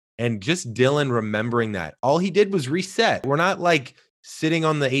And just Dylan remembering that. All he did was reset. We're not like sitting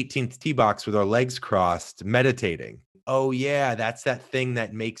on the 18th tee box with our legs crossed, meditating. Oh, yeah, that's that thing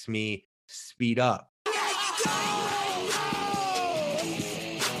that makes me speed up.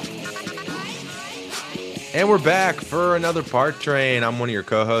 And we're back for another Part Train. I'm one of your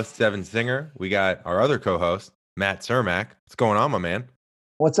co-hosts, Evan Singer. We got our other co-host, Matt Cermak. What's going on, my man?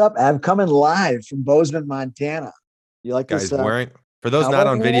 What's up? I'm coming live from Bozeman, Montana. You like Guys this? wearing, for those not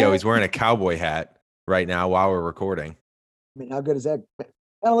on video, hat? he's wearing a cowboy hat right now while we're recording. I mean, how good is that? Kind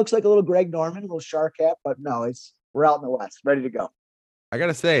of looks like a little Greg Norman, a little shark hat, but no, we're out in the West, ready to go. I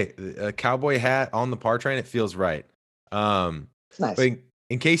gotta say, a cowboy hat on the Part Train, it feels right. It's nice. But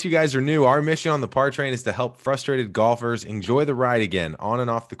in case you guys are new, our mission on the Part Train is to help frustrated golfers enjoy the ride again on and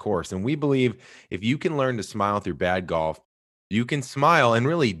off the course. And we believe if you can learn to smile through bad golf, you can smile and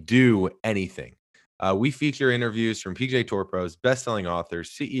really do anything. We feature interviews from PGA Tour pros, best-selling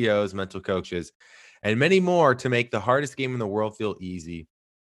authors, CEOs, mental coaches, and many more to make the hardest game in the world feel easy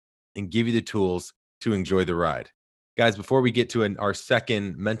and give you the tools to enjoy the ride. Guys, before we get to our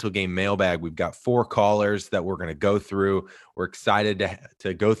second mental game mailbag, we've got 4 callers that we're going to go through. We're excited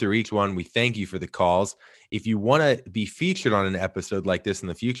to go through each one. We thank you for the calls. If you want to be featured on an episode like this in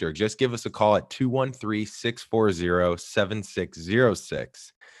the future, just give us a call at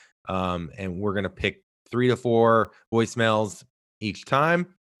 213-640-7606. And we're going to pick 3 to 4 voicemails each time.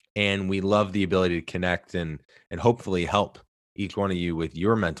 And we love the ability to connect and hopefully help each one of you with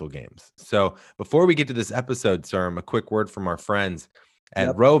your mental games. So before we get to this episode, Serm, a quick word from our friends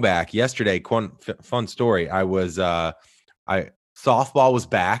at Rowback. Yesterday, fun story. Softball was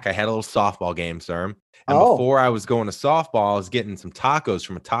back. I had a little softball game, Serm. And before I was going to softball, I was getting some tacos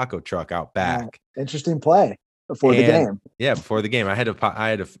from a taco truck out back. Interesting play before the game. Yeah, before the game. I had to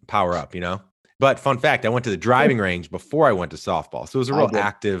power up, But fun fact, I went to the driving range before I went to softball. So it was a real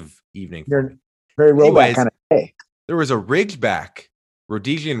active evening. You're very Rowback kind of day. There was a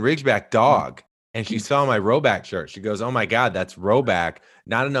Rhodesian Ridgeback dog, and she saw my Rowback shirt. She goes, "Oh my God, that's Rowback.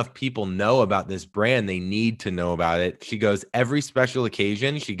 Not enough people know about this brand. They need to know about it." She goes, every special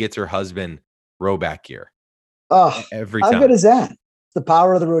occasion, she gets her husband Rowback gear. Oh, every time. How good is that? It's the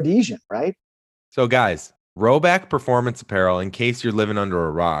power of the Rhodesian, right? So guys, Rowback performance apparel, in case you're living under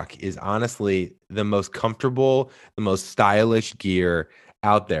a rock, is honestly the most comfortable, the most stylish gear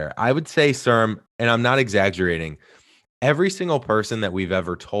out there. I would say, Serm, and I'm not exaggerating, every single person that we've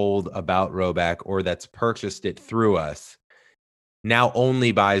ever told about Rowback or that's purchased it through us now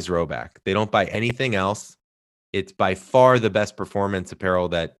only buys Rowback. They don't buy anything else. It's by far the best performance apparel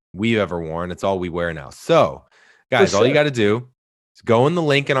that we've ever worn. It's all we wear now. So, guys, all you got to do is go in the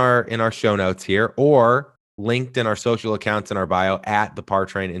link in our show notes here, or linked in our social accounts in our bio at the Par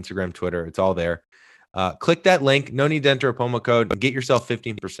Train, Instagram, Twitter. It's all there. Click that link. No need to enter a promo code. Get yourself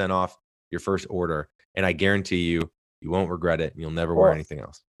 15% off your first order. And I guarantee you won't regret it. And you'll never wear anything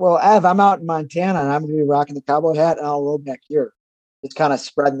else. Well, Ev, I'm out in Montana and I'm going to be rocking the cowboy hat and I'll Rowback here. It's kind of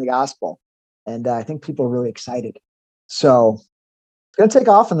spreading the gospel. And I think people are really excited. So it's going to take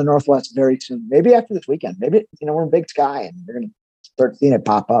off in the Northwest very soon. Maybe after this weekend. Maybe, we're in Big Sky and you're going to start seeing it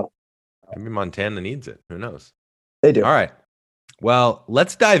pop up. Maybe Montana needs it. Who knows? They do. All right. Well,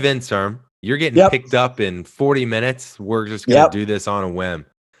 let's dive in, Serm. You're getting picked up in 40 minutes. We're just going to do this on a whim.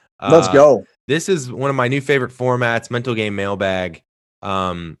 Let's go. This is one of my new favorite formats, Mental Game Mailbag.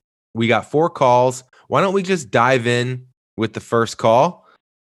 We got 4 calls. Why don't we just dive in with the first call?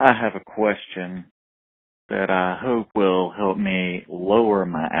 I have a question that I hope will help me lower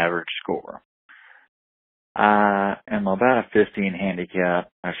my average score. I am about a 15 handicap.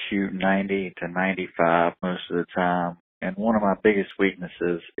 I shoot 90 to 95 most of the time. And one of my biggest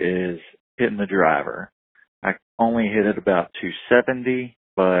weaknesses is hitting the driver. I only hit it about 270,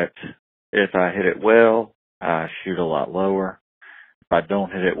 but if I hit it well, I shoot a lot lower. If I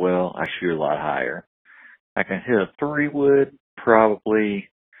don't hit it well, I shoot a lot higher. I can hit a 3-wood probably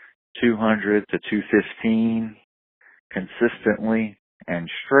 200 to 215 consistently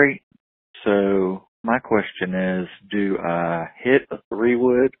and straight. So my question is, do I hit a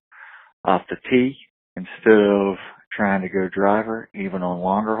 3-wood off the tee instead of trying to go driver even on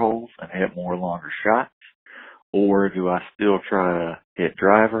longer holes and hit more longer shots? Or do I still try to hit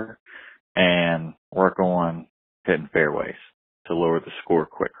driver and work on hitting fairways to lower the score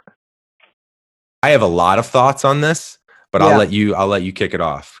quicker? I have a lot of thoughts on this, but I'll let you kick it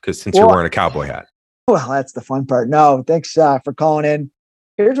off because since you're wearing a cowboy hat. Well, that's the fun part. No, thanks for calling in.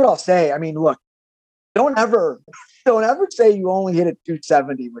 Here's what I'll say. I mean, look, don't ever say you only hit it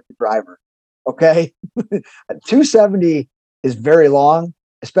 270 with the driver. Okay. 270 is very long,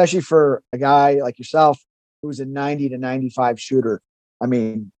 especially for a guy like yourself who's a 90 to 95 shooter. I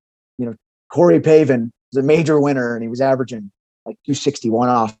mean, Corey Pavin was a major winner, and he was averaging like 261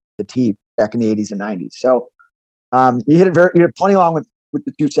 off the tee back in the 80s and 90s. So you hit plenty along with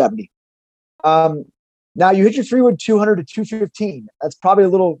the 270. Now you hit your 3-wood 200 to 215. That's probably a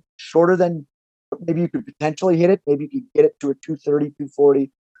little shorter than maybe you could potentially hit it. Maybe you could get it to a 230,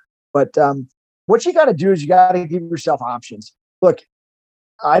 240. But what you got to do is you got to give yourself options. Look,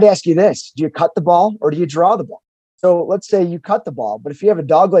 I'd ask you this: do you cut the ball or do you draw the ball? So let's say you cut the ball, but if you have a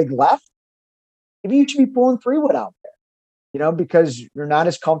dog leg left, maybe you should be pulling 3-wood out there, because you're not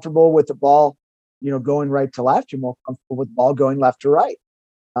as comfortable with the ball, going right to left. You're more comfortable with the ball going left to right.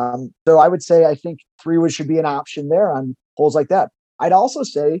 So I would say I think 3-wood should be an option there on holes like that. I'd also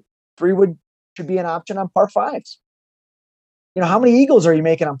say 3-wood should be an option on par fives. How many eagles are you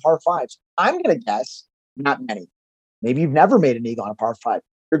making on par fives? I'm going to guess not many. Maybe you've never made an eagle on a par five.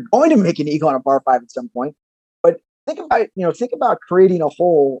 You're going to make an eagle on a par five at some point. But think about creating a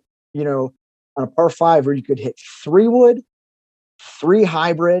hole, on a par five where you could hit 3-wood, 3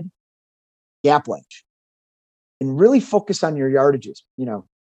 hybrid, gap length, and really focus on your yardages.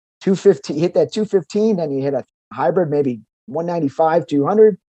 215, hit that 215, then you hit a hybrid, maybe 195,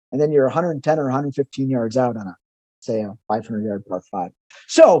 200, and then you're 110 or 115 yards out on say a 500-yard par five.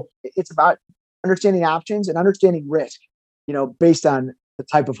 So it's about understanding options and understanding risk, based on the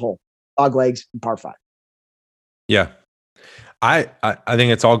type of hole, dog legs and par five. Yeah. I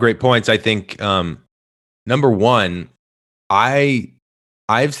think it's all great points. I think number one, I've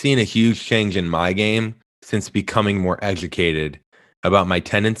seen a huge change in my game since becoming more educated about my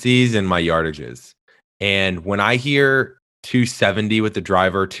tendencies and my yardages. And when I hear 270 with the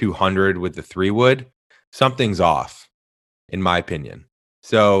driver, 200 with the 3-wood, something's off, in my opinion.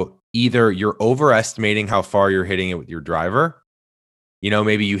 So either you're overestimating how far you're hitting it with your driver.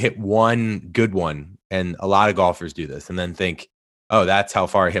 Maybe you hit one good one, and a lot of golfers do this and then think, oh, that's how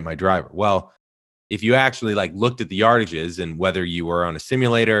far I hit my driver. Well, if you actually looked at the yardages and whether you were on a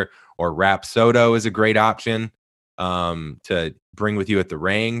simulator or Rapsodo is a great option to bring with you at the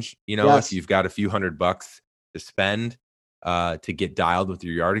range, Yes. if you've got a few $100 to spend to get dialed with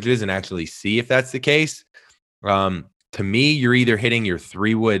your yardages and actually see if that's the case. To me, you're either hitting your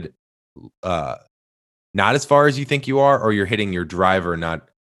 3-wood not as far as you think you are, or you're hitting your driver not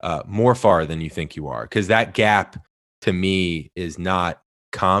more far than you think you are, because that gap to me is not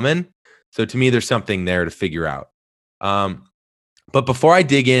common. So to me, there's something there to figure out. But before I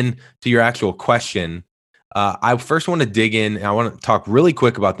dig in to your actual question, I first want to dig in and I want to talk really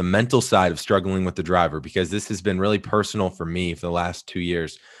quick about the mental side of struggling with the driver, because this has been really personal for me for the last 2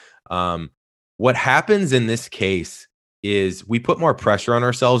 years. What happens in this case is we put more pressure on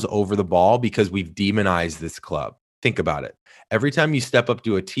ourselves over the ball because we've demonized this club. Think about it. Every time you step up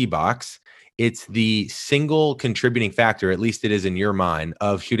to a tee box, it's the single contributing factor, at least it is in your mind,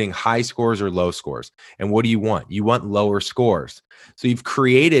 of shooting high scores or low scores. And what do you want? You want lower scores. So you've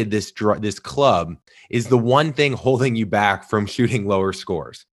created this club is the one thing holding you back from shooting lower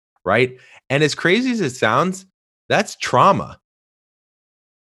scores, right? And as crazy as it sounds, that's trauma.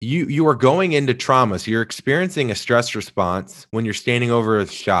 You are going into trauma. So you're experiencing a stress response when you're standing over a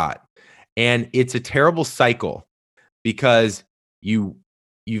shot. And it's a terrible cycle because you've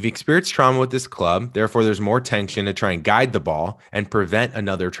experienced trauma with this club. Therefore, there's more tension to try and guide the ball and prevent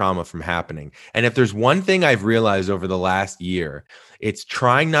another trauma from happening. And if there's one thing I've realized over the last year, it's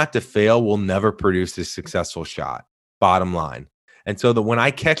trying not to fail will never produce a successful shot, bottom line. And so when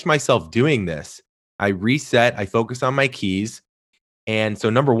I catch myself doing this, I reset, I focus on my keys. And so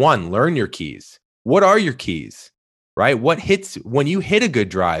number one, learn your keys. What are your keys, right? What hits when you hit a good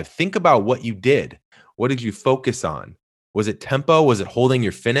drive? Think about what you did. What did you focus on? Was it tempo? Was it holding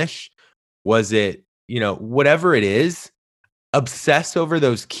your finish? Was it, whatever it is, obsess over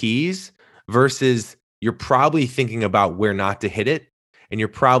those keys versus you're probably thinking about where not to hit it. And you're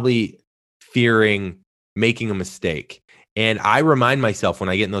probably fearing making a mistake. And I remind myself when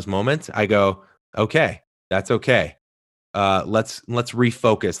I get in those moments, I go, okay, that's okay. Let's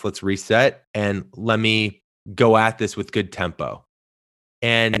refocus, let's reset, and let me go at this with good tempo.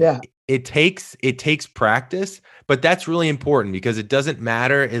 And it takes practice, but that's really important because it doesn't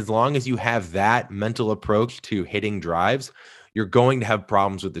matter as long as you have that mental approach to hitting drives, you're going to have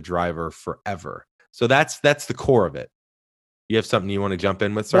problems with the driver forever. So that's the core of it. You have something you want to jump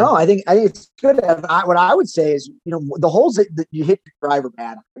in with, sir? No, I think it's good. What I would say is, the holes that you hit your driver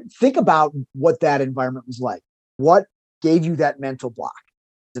bad, think about what that environment was like. What gave you that mental block?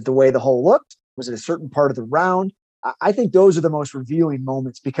 Is it the way the hole looked? Was it a certain part of the round? I think those are the most revealing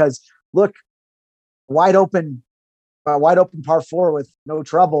moments because look, wide open par four with no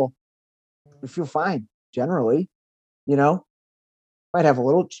trouble, you feel fine generally, Might have a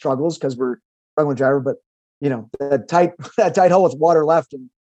little struggles because we're struggling driver, but that tight hole with water left and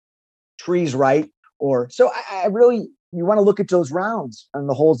trees right. Or so I really, you want to look at those rounds and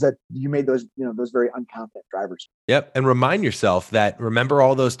the holes that you made those very unconfident drivers. Yep. And remind yourself that, remember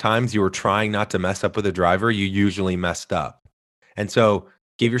all those times you were trying not to mess up with a driver, you usually messed up. And so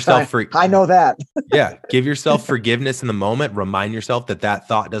give yourself I know that. Yeah. Give yourself forgiveness in the moment. Remind yourself that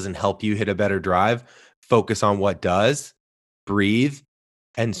thought doesn't help you hit a better drive. Focus on what does, breathe,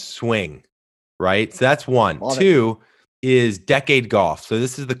 and swing. Right. So that's one. Love it. Two is Decade Golf. So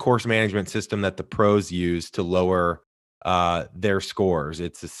this is the course management system that the pros use to lower their scores.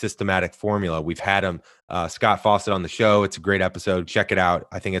 It's a systematic formula. We've had him, Scott Fawcett, on the show. It's a great episode. Check it out.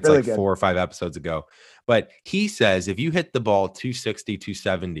 I think it's Really like good. 4 or 5 episodes ago. But he says if you hit the ball 260,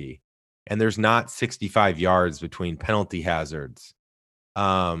 270, and there's not 65 yards between penalty hazards,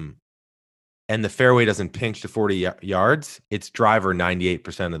 and the fairway doesn't pinch to 40 yards, it's driver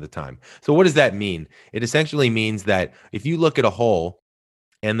 98% of the time. So what does that mean? It essentially means that if you look at a hole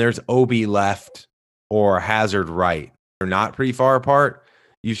and there's OB left or hazard right, they're not pretty far apart,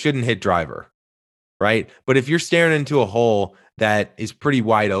 you shouldn't hit driver, right? But if you're staring into a hole that is pretty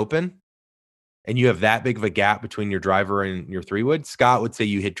wide open and you have that big of a gap between your driver and your 3-wood, Scott would say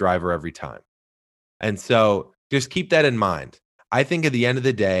you hit driver every time. And so just keep that in mind. I think at the end of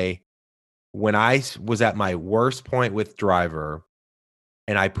the day, when I was at my worst point with driver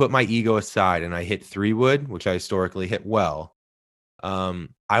and I put my ego aside and I hit 3-wood, which I historically hit well,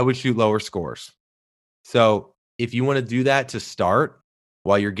 I would shoot lower scores. So if you want to do that to start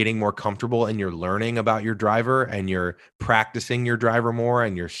while you're getting more comfortable and you're learning about your driver and you're practicing your driver more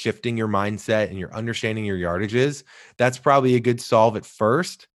and you're shifting your mindset and you're understanding your yardages, that's probably a good solve at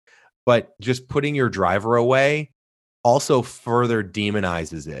first. But just putting your driver away also further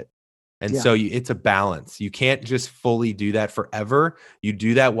demonizes it. And so it's a balance. You can't just fully do that forever. You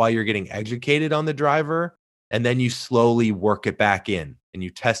do that while you're getting educated on the driver, and then you slowly work it back in and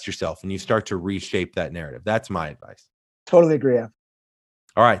you test yourself and you start to reshape that narrative. That's my advice. Totally agree. All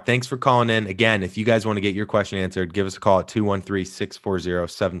right. Thanks for calling in. Again, if you guys want to get your question answered, give us a call at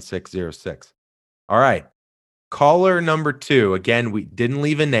 213-640-7606. All right. Caller number 2. Again, we didn't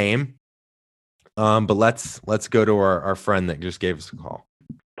leave a name, but let's go to our friend that just gave us a call.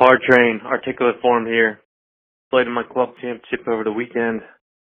 Par Train, Articulate Form here. Played in my club championship over the weekend.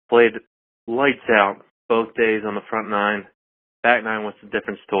 Played lights out both days on the front 9. Back 9 was a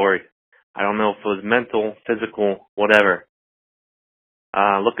different story. I don't know if it was mental, physical, whatever.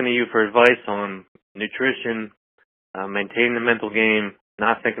 Looking to you for advice on nutrition, maintaining the mental game,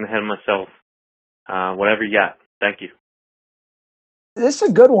 not thinking ahead of myself, whatever you got. Thank you. This is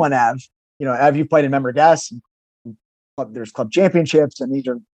a good one, Av. Av, you played in member guests. There's club championships, and these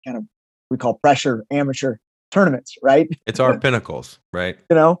are kind of, we call pressure amateur tournaments, right? It's our pinnacles, right?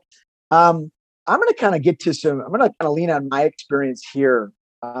 I'm going to kind of I'm going to kind of lean on my experience here.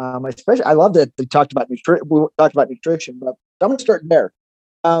 Especially, I love that they talked about nutrition. We talked about nutrition, but I'm going to start there.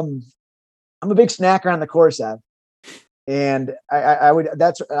 I'm a big snacker on the course, Av, and I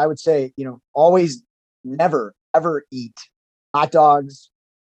would say, always never ever eat hot dogs,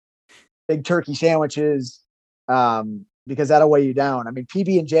 big turkey sandwiches, because that'll weigh you down. I mean,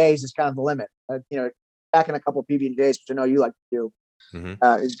 PB&Js is kind of the limit. Packing a couple of PB&Js, which I know you like to do,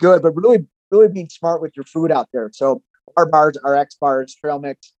 is good, but really, really being smart with your food out there. So our bars, our X bars, trail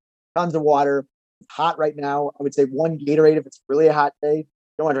mix, tons of water. It's hot right now. I would say 1 Gatorade if it's really a hot day.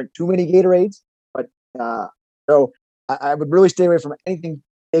 Don't want to drink too many Gatorades, but so I would really stay away from anything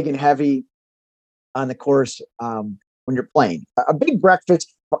big and heavy on the course when you're playing. A big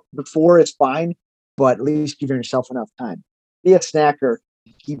breakfast before is fine, but at least giving yourself enough time. Be a snacker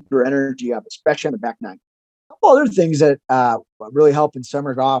to keep your energy up, especially on the back 9. A couple other things that really help in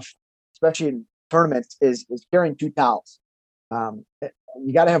summer golf, especially in tournaments, is carrying 2 towels.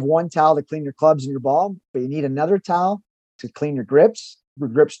 You got to have 1 towel to clean your clubs and your ball, but you need another towel to clean your grips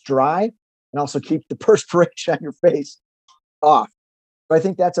dry, and also keep the perspiration on your face off. So I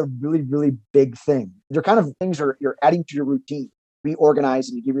think that's a really, really big thing. They're kind of things you're adding to your routine. Be organized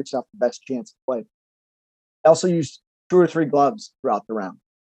and you give yourself the best chance to play. I also use 2 or 3 gloves throughout the round.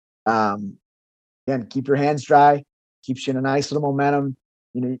 Again, keep your hands dry, keeps you in a nice little momentum.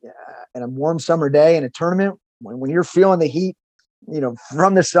 In a warm summer day in a tournament, when you're feeling the heat,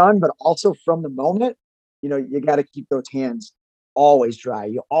 from the sun, but also from the moment, you got to keep those hands always dry.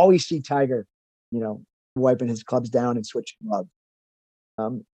 You always see Tiger, wiping his clubs down and switching gloves.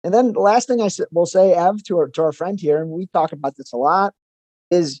 And then the last thing will say, Ev, to our friend here, and we talk about this a lot,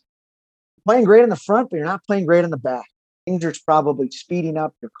 is playing great in the front, but you're not playing great in the back. Things are probably speeding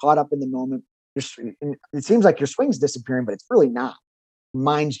up. You're caught up in the moment. It seems like your swing's disappearing, but it's really not.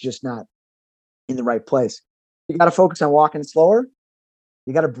 mind's just not in the right place. You got to focus on walking slower.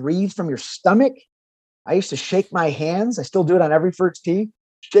 You got to breathe from your stomach. I used to shake my hands. I still do it on every first tee.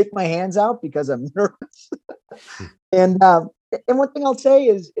 Shake my hands out because I'm nervous. and one thing I'll say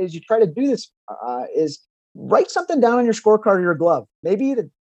is you try to do this is write something down on your scorecard or your glove. Maybe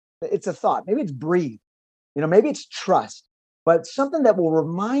it's a thought. Maybe it's breathe. Maybe it's trust, but something that will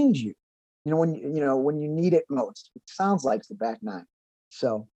remind you, when you need it most. It sounds like it's the back nine.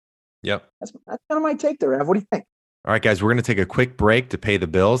 So, yep, that's kind of my take there, Ev. What do you think? All right, guys, we're going to take a quick break to pay the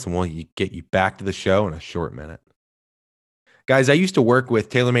bills, and we'll get you back to the show in a short minute. Guys, I used to work with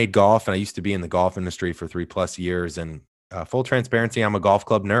TaylorMade Golf, and I used to be in the golf industry for 3+ years. And full transparency, I'm a golf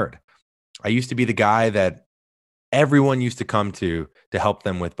club nerd. I used to be the guy that everyone used to come to help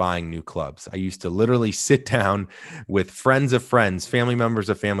them with buying new clubs. I used to literally sit down with friends of friends, family members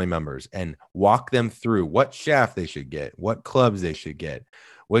of family members, and walk them through what shaft they should get, what clubs they should get,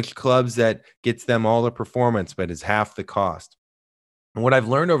 which clubs that gets them all the performance but is half the cost. And what I've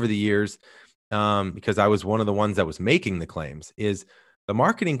learned over the years, because I was one of the ones that was making the claims, is the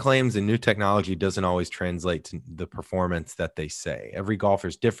marketing claims and new technology doesn't always translate to the performance that they say. Every golfer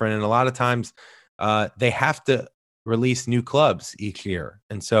is different, and a lot of times they have to release new clubs each year.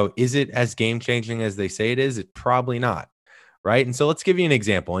 And so is it as game-changing as they say it is? It's probably not, right? And so let's give you an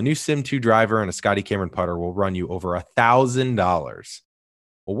example. A new Sim 2 driver and a Scotty Cameron putter will run you over $1,000.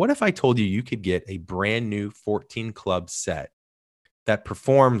 Well, what if I told you could get a brand new 14 club set that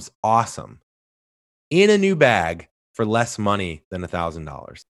performs awesome in a new bag for less money than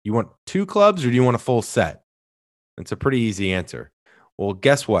 $1,000? You want 2 clubs or do you want a full set? It's a pretty easy answer. Well,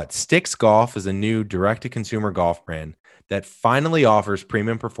 guess what? Sticks Golf is a new direct-to-consumer golf brand that finally offers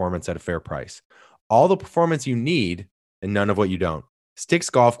premium performance at a fair price. All the performance you need and none of what you don't.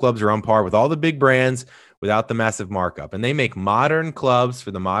 Sticks golf clubs are on par with all the big brands without the massive markup. And they make modern clubs for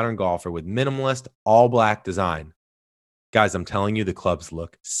the modern golfer with minimalist, all-black design. Guys, I'm telling you, the clubs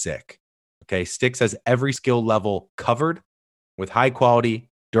look sick. Okay, Sticks has every skill level covered with high-quality,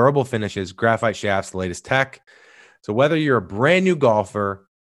 durable finishes, graphite shafts, the latest tech. So whether you're a brand new golfer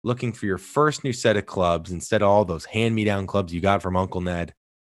looking for your first new set of clubs instead of all those hand-me-down clubs you got from Uncle Ned,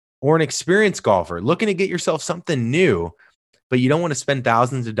 or an experienced golfer looking to get yourself something new, but you don't want to spend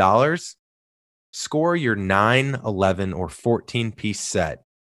thousands of dollars, score your 9, 11, or 14-piece set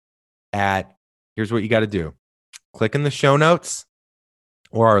at, here's what you got to do. Click in the show notes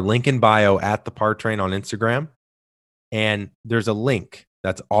or our link in bio at the Par Train on Instagram, and there's a link.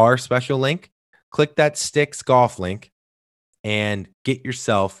 That's our special link. Click that Sticks Golf link and get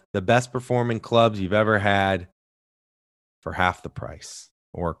yourself the best performing clubs you've ever had for half the price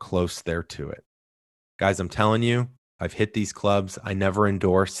or close there to it. Guys, I'm telling you, I've hit these clubs. I never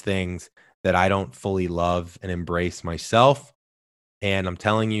endorse things that I don't fully love and embrace myself. And I'm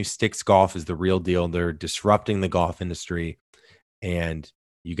telling you, Sticks Golf is the real deal. They're disrupting the golf industry, and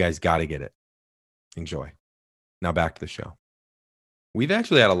you guys got to get it. Enjoy. Now back to the show. We've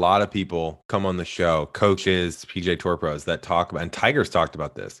actually had a lot of people come on the show, coaches, PGA Tour pros, that talk about, and Tiger's talked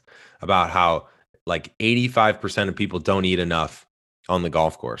about this, about how like 85% of people don't eat enough on the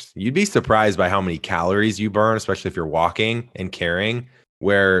golf course. You'd be surprised by how many calories you burn, especially if you're walking and carrying,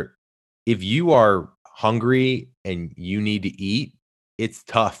 where if you are hungry and you need to eat, it's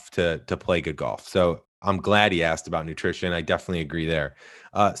tough to play good golf. So I'm glad he asked about nutrition. I definitely agree there.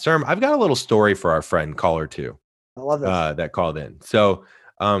 Serm, I've got a little story for our friend caller 2. I love this. That called in. So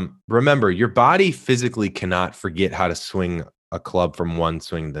remember, your body physically cannot forget how to swing a club from one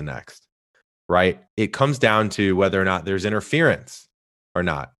swing to the next, right? It comes down to whether or not there's interference or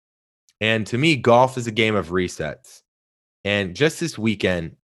not. And to me, golf is a game of resets. And just this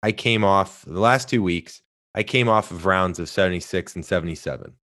weekend, I came off, the last 2 weeks, I came off of rounds of 76 and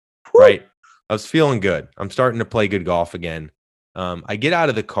 77, right? I was feeling good. I'm starting to play good golf again. I get out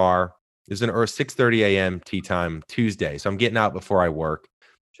of the car. There's an 6:30 a.m. tee time Tuesday. So I'm getting out before I work.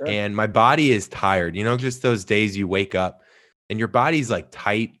 Sure. And my body is tired. Just those days you wake up and your body's like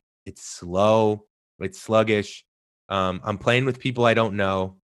tight. It's slow. It's sluggish. I'm playing with people I don't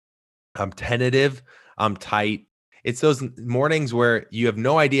know. I'm tentative. I'm tight. It's those mornings where you have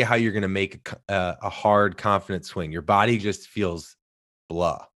no idea how you're going to make a hard, confident swing. Your body just feels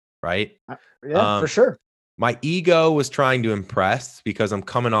blah, right? Yeah, for sure. My ego was trying to impress because I'm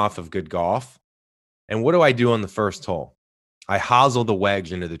coming off of good golf. And what do I do on the first hole? I hosel the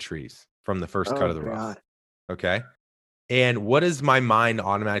wedge into the trees from the first cut of the rough. Okay. And what does my mind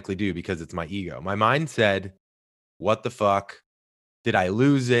automatically do? Because it's my ego. My mind said, what the fuck? Did I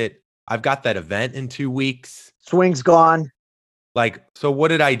lose it? I've got that event in 2 weeks. Swing's gone. So what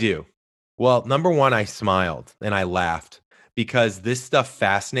did I do? Well, number one, I smiled and I laughed because this stuff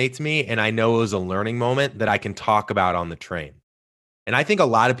fascinates me. And I know it was a learning moment that I can talk about on the train. And I think a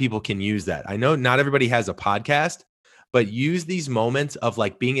lot of people can use that. I know not everybody has a podcast, but use these moments of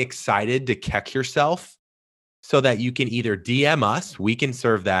like being excited to catch yourself so that you can either DM us, we can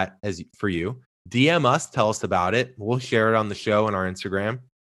serve that as for you. DM us, tell us about it. We'll share it on the show on our Instagram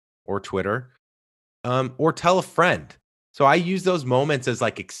or Twitter, or tell a friend. So I use those moments as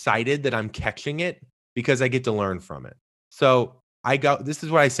like excited that I'm catching it because I get to learn from it. So this is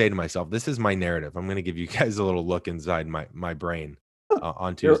what I say to myself. This is my narrative. I'm going to give you guys a little look inside my brain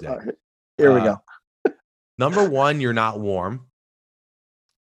on Tuesday. Here we go. Number 1, you're not warm.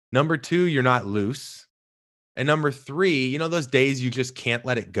 Number 2, you're not loose. And number 3, you know, those days you just can't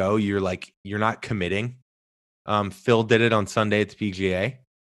let it go. You're not committing. Phil did it on Sunday at the PGA.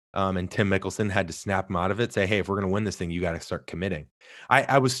 And Tim Mickelson had to snap him out of it, say, hey, if we're going to win this thing, you got to start committing.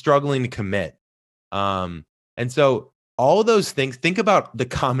 I was struggling to commit. And so all of those things, think about the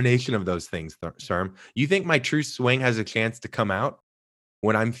combination of those things, Serm. You think my true swing has a chance to come out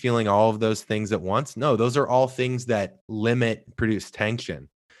when I'm feeling all of those things at once? No, those are all things that produce tension.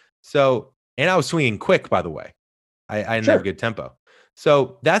 So, and I was swinging quick, by the way. I didn't have good tempo.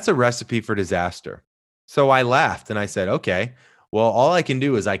 So that's a recipe for disaster. So I laughed and I said, okay, well, all I can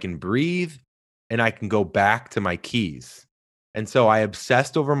do is I can breathe and I can go back to my keys. And so I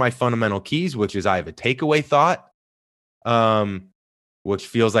obsessed over my fundamental keys, which is I have a takeaway thought, which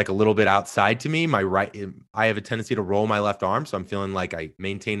feels like a little bit outside to me. I have a tendency to roll my left arm. So I'm feeling like I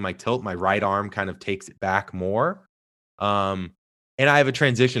maintain my tilt. My right arm kind of takes it back more. And I have a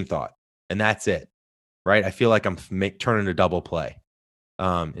transition thought, and that's it. Right. I feel like I'm turning a double play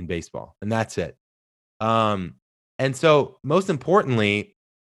in baseball, and that's it. And so most importantly,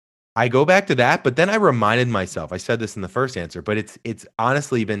 I go back to that, but then I reminded myself, I said this in the first answer, but it's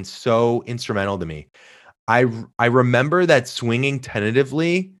honestly been so instrumental to me. I remember that swinging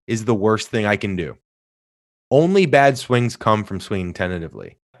tentatively is the worst thing I can do. Only bad swings come from swinging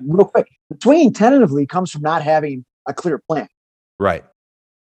tentatively. Real quick, swinging tentatively comes from not having a clear plan. Right.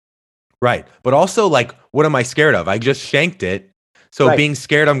 But also, like, what am I scared of? I just shanked it. So being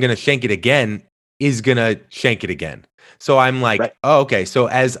scared I'm going to shank it again is going to shank it again. So I'm like, oh, okay. So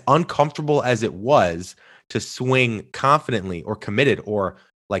as uncomfortable as it was to swing confidently or committed or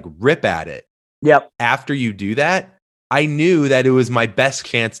like rip at it. Yep. After you do that, I knew that it was my best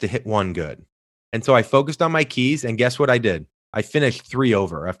chance to hit one good. And so I focused on my keys, and guess what I did? I finished 3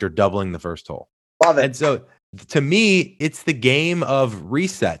 over after doubling the first hole. Love it. And so to me, it's the game of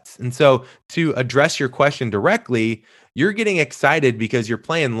resets. And so to address your question directly, you're getting excited because you're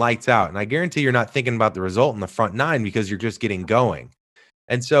playing lights out. And I guarantee you're not thinking about the result in the front 9 because you're just getting going.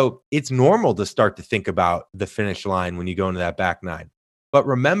 And so it's normal to start to think about the finish line when you go into that back 9. But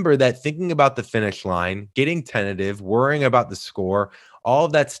remember that thinking about the finish line, getting tentative, worrying about the score, all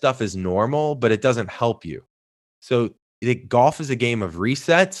of that stuff is normal, but it doesn't help you. So golf is a game of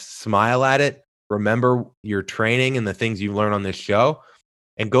resets. Smile at it. Remember your training and the things you learn on this show,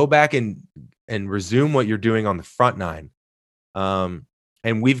 and go back and resume what you're doing on the front 9.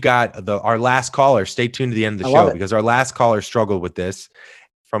 And we've got our last caller. Stay tuned to the end of the show because our last caller struggled with this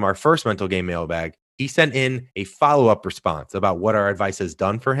from our first mental game mailbag. He sent in a follow-up response about what our advice has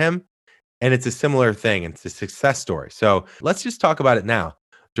done for him. And it's a similar thing. It's a success story. So let's just talk about it now,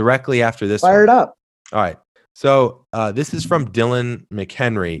 directly after this. Fire it up. All right. So this is from Dylan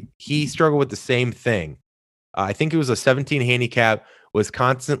McHenry. He struggled with the same thing. I think it was a 17 handicap, was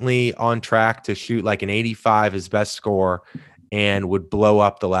constantly on track to shoot like an 85, his best score, and would blow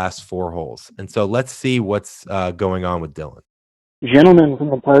up the last 4 holes. And so let's see what's going on with Dylan. Gentlemen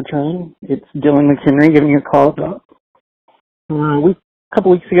from the par train, it's Dylan McHenry giving you a call about a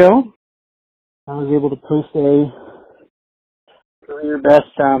couple weeks ago. I was able to post a career best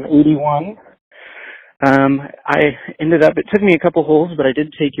 81. It took me a couple holes, but I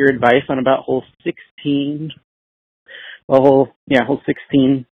did take your advice on about hole 16. Hole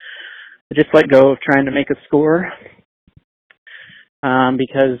 16. I just let go of trying to make a score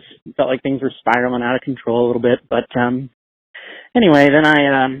because it felt like things were spiraling out of control a little bit. But anyway, then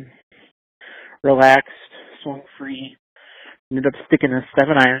I relaxed, swung free, ended up sticking a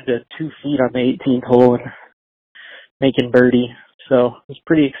 7-iron to 2 feet on the 18th hole and making birdie. So I was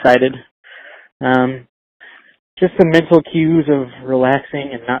pretty excited. Just some mental cues of relaxing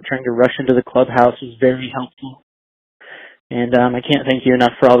and not trying to rush into the clubhouse was very helpful. And I can't thank you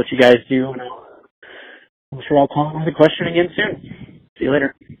enough for all that you guys do. And I'm sure I'll call in with a question again soon. See you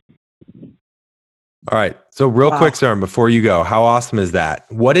later. All right. So real quick, sir, before you go, how awesome is that?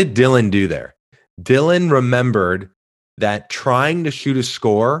 What did Dylan do there? Dylan remembered that trying to shoot a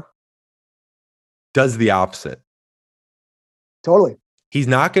score does the opposite. Totally. He's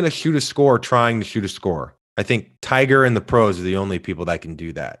not going to shoot a score trying to shoot a score. I think Tiger and the pros are the only people that can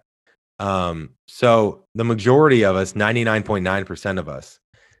do that. So the majority of us, 99.9% of us,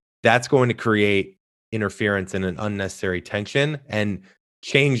 that's going to create interference and an unnecessary tension and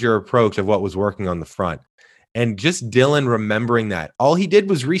change your approach of what was working on the front. And just Dylan remembering that all he did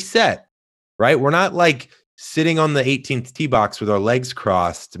was reset, right? We're not like sitting on the 18th tee box with our legs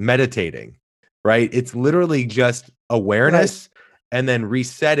crossed, meditating, right? It's literally just awareness and then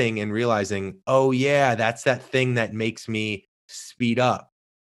resetting and realizing, oh yeah, that's that thing that makes me speed up.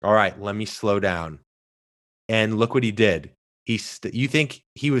 All right, let me slow down. And look what he did. You think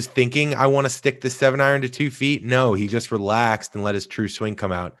he was thinking, I want to stick the 7-iron to 2 feet? No, he just relaxed and let his true swing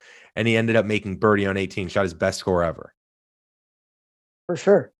come out. And he ended up making birdie on 18, shot his best score ever. For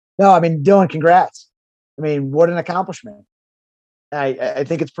sure. No, I mean, Dylan, congrats. I mean, what an accomplishment. I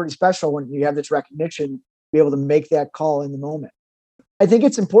think it's pretty special when you have this recognition, to be able to make that call in the moment. I think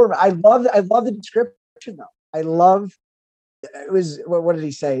it's important. I love the description though. I love, it was, what did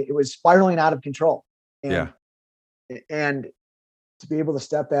he say? It was spiraling out of control. And to be able to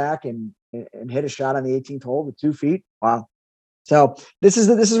step back and hit a shot on the 18th hole with 2 feet. Wow. So this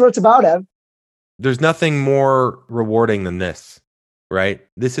is what it's about, Ev. There's nothing more rewarding than this, right?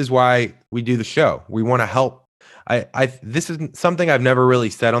 This is why we do the show. We want to help. This is something I've never really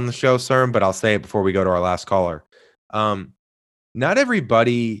said on the show, sir, but I'll say it before we go to our last caller. Not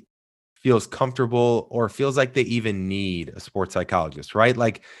everybody feels comfortable or feels like they even need a sports psychologist, right?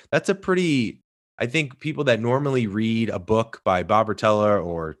 Like that's I think people that normally read a book by Bob Rotella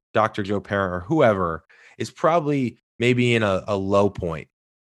or Dr. Joe Parent or whoever is probably maybe in a low point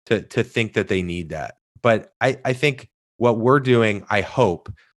to think that they need that. But I think what we're doing, I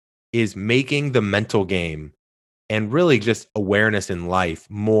hope, is making the mental game and really just awareness in life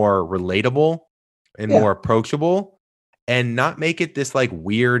more relatable and more approachable, and not make it this like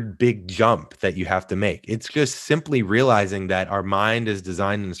weird big jump that you have to make. It's just simply realizing that our mind is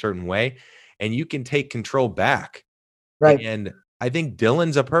designed in a certain way and you can take control back. Right. And I think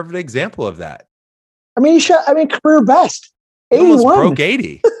Dylan's a perfect example of that. I mean, career best. 81. He almost broke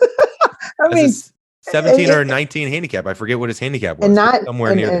 80. I mean, 17 or 19 handicap. I forget what his handicap was.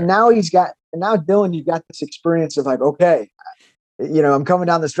 Somewhere near there. And now Dylan, you've got this experience of like, okay, I'm coming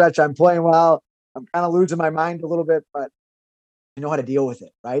down the stretch. I'm playing well. I'm kind of losing my mind a little bit, but you know how to deal with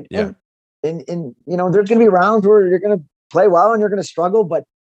it, right? Yeah. And there's going to be rounds where you're going to play well and you're going to struggle, but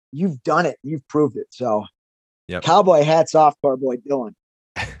you've done it. You've proved it. So, Cowboy hats off to our boy Dylan.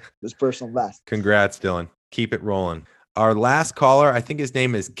 His personal best. Congrats, Dylan. Keep it rolling. Our last caller, I think his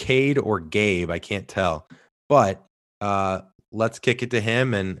name is Cade or Gabe. I can't tell, but let's kick it to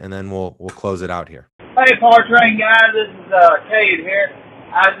him and then we'll close it out here. Hey, Par Train guys, this is Cade here.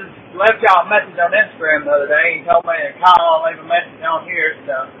 I just left y'all a message on Instagram the other day. He told me to call and leave a message on here.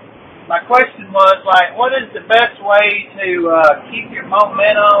 So my question was, like, what is the best way to keep your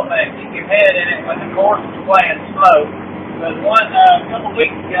momentum and keep your head in it when the course is playing slow? Because a couple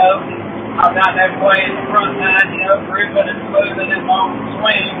weeks ago, I was out there playing the front nine, grooving and smoothing and long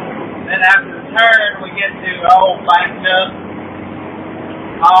swing. Then after the turn, we get to backed up.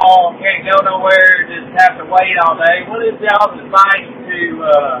 Can't go nowhere, just have to wait all day. What is y'all's advice to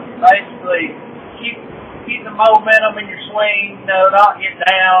basically keep the momentum in your swing, not get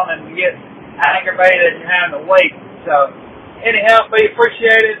down and get aggravated and having to wait? So, any help be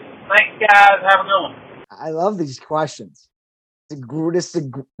appreciated. Thanks, guys. Have a good one. I love these questions. This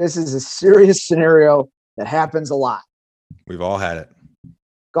is a serious scenario that happens a lot. We've all had it.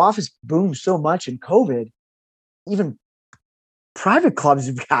 Golf has boomed so much in COVID, even private clubs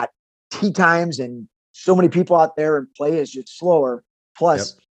have got tee times and so many people out there, and play is just slower.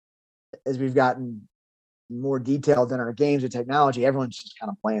 Plus, as we've gotten more detailed in our games and technology, everyone's just kind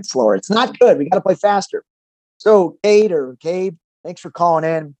of playing slower. It's not good. We got to play faster. So, Cade or Gabe, thanks for calling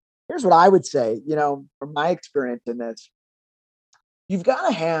in. Here's what I would say, from my experience in this. You've got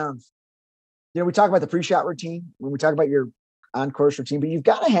to have, we talk about the pre-shot routine when we talk about your on-course routine, but you've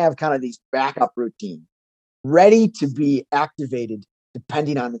got to have kind of these backup routines ready to be activated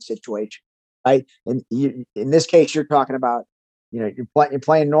depending on the situation, right? And in this case, you're talking about, you're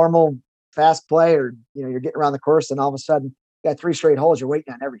playing normal fast play, or you're getting around the course, and all of a sudden you got 3 straight holes. You're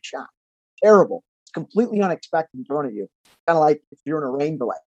waiting on every shot. Terrible. It's completely unexpected in front of you. Kind of like if you're in a rain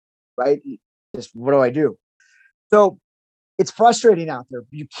delay, right? Just what do I do? So it's frustrating out there.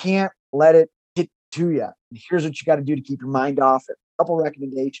 You can't let it get to you. And here's what you got to do to keep your mind off it. A couple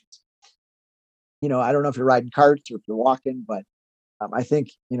recommendations. I don't know if you're riding carts or if you're walking, but I think,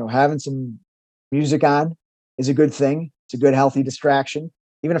 having some music on is a good thing. It's a good, healthy distraction.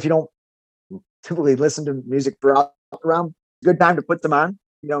 Even if you don't typically listen to music throughout around, good time to put them on,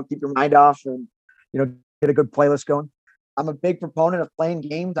 keep your mind off and, get a good playlist going. I'm a big proponent of playing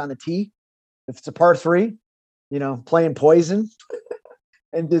games on the tee. If it's a par 3, playing poison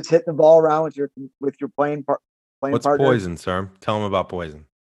and just hitting the ball around with your playing What's partner. poison, sir? Tell them about poison.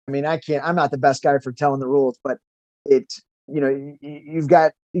 I mean, I'm not the best guy for telling the rules, but it's, you've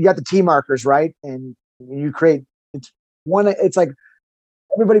got the tee markers, right? And you create, it's like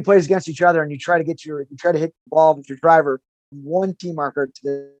everybody plays against each other and you try to hit the ball with your driver from one tee marker to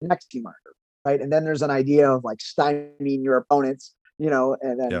the next tee marker, right? And then there's an idea of like stymieing your opponents,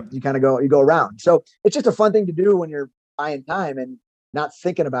 and then you kind of go around. So it's just a fun thing to do when you're buying time and not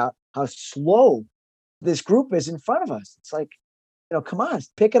thinking about how slow this group is in front of us. It's like, come on,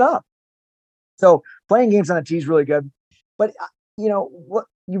 pick it up. So playing games on a tee is really good, but what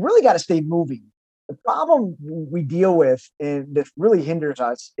you really got to stay moving. The problem we deal with and that really hinders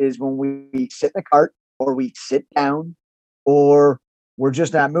us is when we sit in the cart or we sit down or we're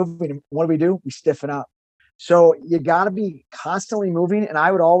just not moving. What do? We stiffen up. So you got to be constantly moving. And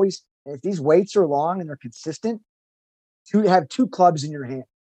I would always, if these weights are long and they're consistent, to have 2 clubs in your hand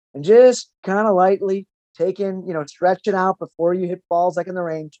and just kind of lightly take in, stretch it out before you hit balls like in the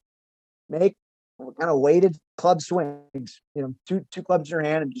range. Make kind of weighted club swings, 2 clubs in your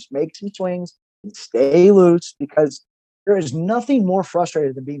hand and just make some swings and stay loose, because there is nothing more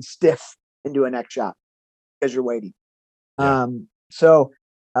frustrating than being stiff into a next shot because you're waiting. Yeah. So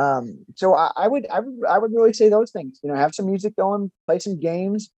I would really say those things. Have some music going, play some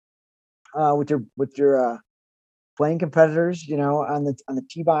games with your playing competitors, on the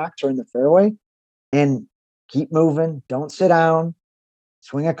tee box or in the fairway, and keep moving. Don't sit down.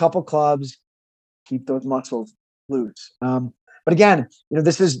 Swing a couple clubs. Keep those muscles loose. But again,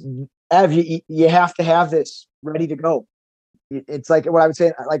 this is Ev. You have to have this ready to go. It's like what I would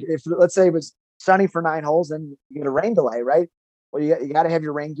say. Like if let's say it was sunny for 9 holes, then you get a rain delay, right? Well, you got to have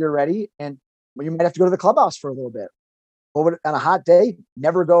your rain gear ready, and you might have to go to the clubhouse for a little bit. On a hot day,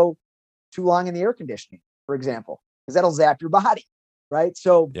 never go too long in the air conditioning, for example, because that'll zap your body, right?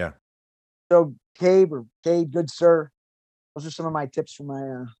 So yeah. So Cade, good sir, those are some of my tips from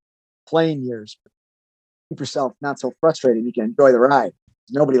my playing years. Keep yourself not so frustrated. You can enjoy the ride.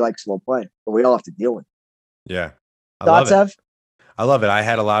 Nobody likes slow play, but we all have to deal with it. Yeah. Thoughts, Ev? I love it. I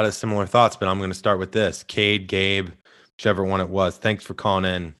had a lot of similar thoughts, but I'm going to start with this. Cade, Gabe, whichever one it was. Thanks for calling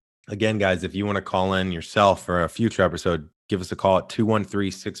in. Again, guys, if you want to call in yourself for a future episode, give us a call at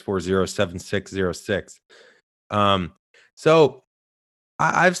 213-640-7606. So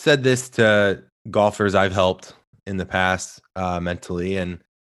I've said this to golfers I've helped in the past mentally, and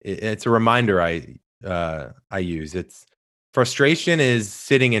it's a reminder I use. It's frustration is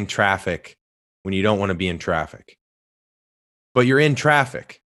sitting in traffic when you don't want to be in traffic, but you're in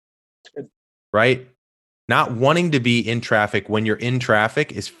traffic, right? Not wanting to be in traffic when you're in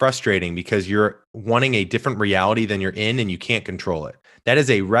traffic is frustrating because you're wanting a different reality than you're in and you can't control it. That is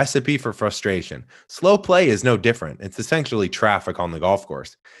a recipe for frustration. Slow play is no different. It's essentially traffic on the golf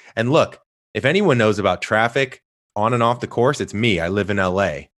course. And look, if anyone knows about traffic on and off the course, it's me. I live in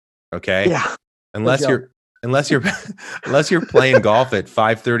LA. Okay. Yeah. Unless you're playing golf at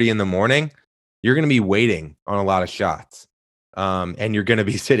 5:30 in the morning, you're going to be waiting on a lot of shots. And you're going to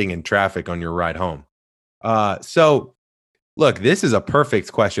be sitting in traffic on your ride home. So look, this is a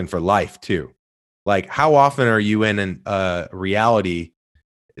perfect question for life too. Like, how often are you in a reality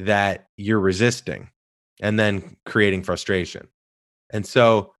that you're resisting and then creating frustration? And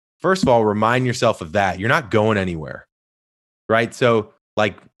so, first of all, remind yourself of that. You're not going anywhere, right? So,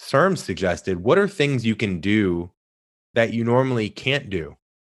 like Serm suggested, what are things you can do that you normally can't do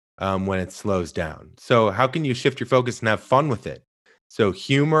when it slows down? So, how can you shift your focus and have fun with it? So,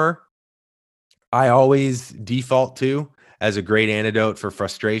 humor, I always default to as a great antidote for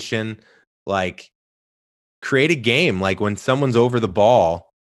frustration. Like, create a game. Like when someone's over the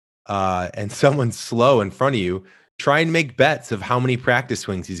ball and someone's slow in front of you, try and make bets of how many practice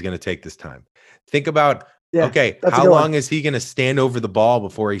swings he's going to take this time. Think about, okay, how long is he going to stand over the ball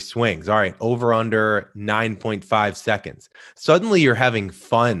before he swings? All right, over under 9.5 seconds. Suddenly you're having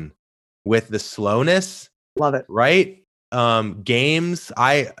fun with the slowness. Love it. Right? Games.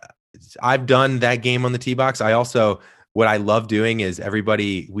 I've done that game on the tee box. What I love doing is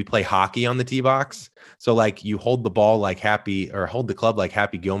we play hockey on the tee box. So like you hold the ball like hold the club like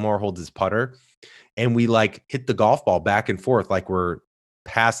Happy Gilmore holds his putter. And we like hit the golf ball back and forth like we're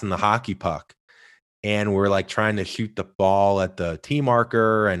passing the hockey puck. And we're like trying to shoot the ball at the tee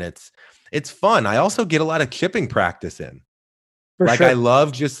marker. And it's fun. I also get a lot of chipping practice in. I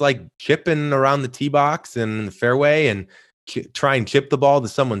love just like chipping around the tee box and the fairway and try and chip the ball to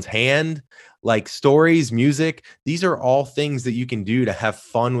someone's hand. like stories, music. These are all things that you can do to have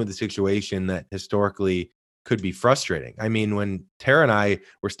fun with the situation that historically could be frustrating. I mean, when Tara and I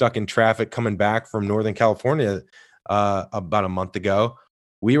were stuck in traffic coming back from Northern California about a month ago,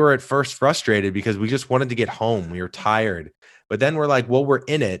 we were at first frustrated because we just wanted to get home. We were tired. But then we're like, well, we're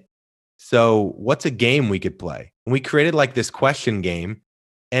in it. So what's a game we could play? And we created like this question game,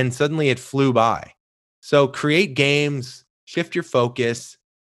 and suddenly it flew by. So create games, shift your focus,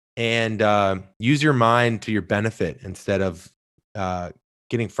 and use your mind to your benefit instead of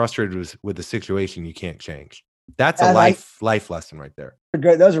getting frustrated with the situation you can't change. That's a life lesson right there.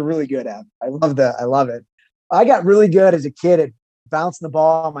 Good. Those are really good, Ab. I love it. I got really good as a kid at bouncing the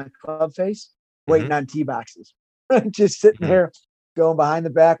ball on my club face, waiting on tee boxes, just sitting there, going behind the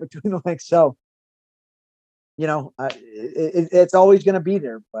back between the legs. So, it's always going to be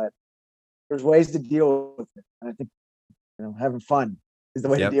there, but there's ways to deal with it. And I think, having fun is the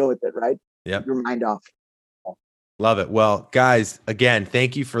way to deal with it, right? Yep. Keep your mind off. Love it. Well, guys, again,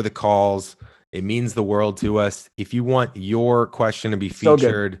 thank you for the calls. It means the world to us. If you want your question to be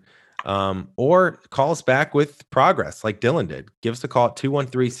featured, or call us back with progress like Dylan did, give us a call at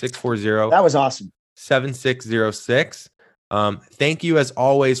 213-640. That was awesome. 7606. Thank you as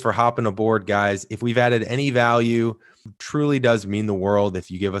always for hopping aboard, guys. If we've added any value, it truly does mean the world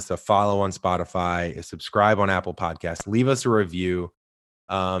if you give us a follow on Spotify, a subscribe on Apple Podcasts, leave us a review,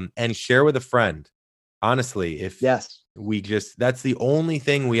 and share with a friend. Honestly, that's the only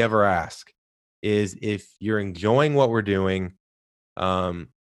thing we ever ask is if you're enjoying what we're doing.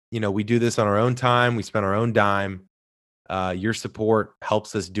 We do this on our own time. We spend our own dime. Your support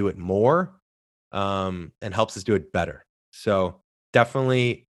helps us do it more, and helps us do it better. So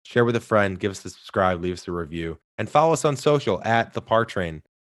definitely share with a friend, give us a subscribe, leave us a review, and follow us on social at the Par Train.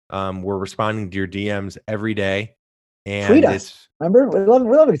 We're responding to your DMs every day. And tweet us. Remember, we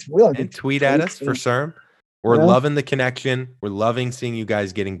love and tweet at us for CERM. We're loving the connection. We're loving seeing you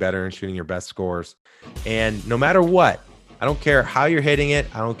guys getting better and shooting your best scores. And no matter what, I don't care how you're hitting it.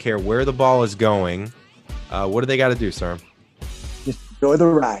 I don't care where the ball is going. What do they got to do, CERM? Just enjoy the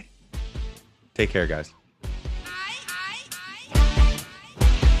ride. Take care, guys.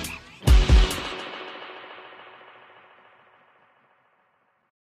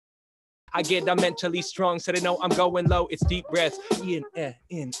 I get them mentally strong so they know I'm going low. It's deep breaths, in,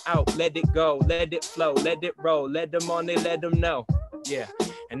 out, let it go, let it flow, let it roll, let them on it, let them know. Yeah,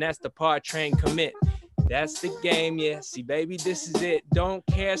 and that's the Par Train commit. That's the game, yeah. See, baby, this is it. Don't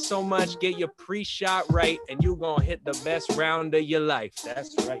care so much, get your pre-shot right, and you gonna hit the best round of your life.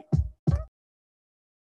 That's right.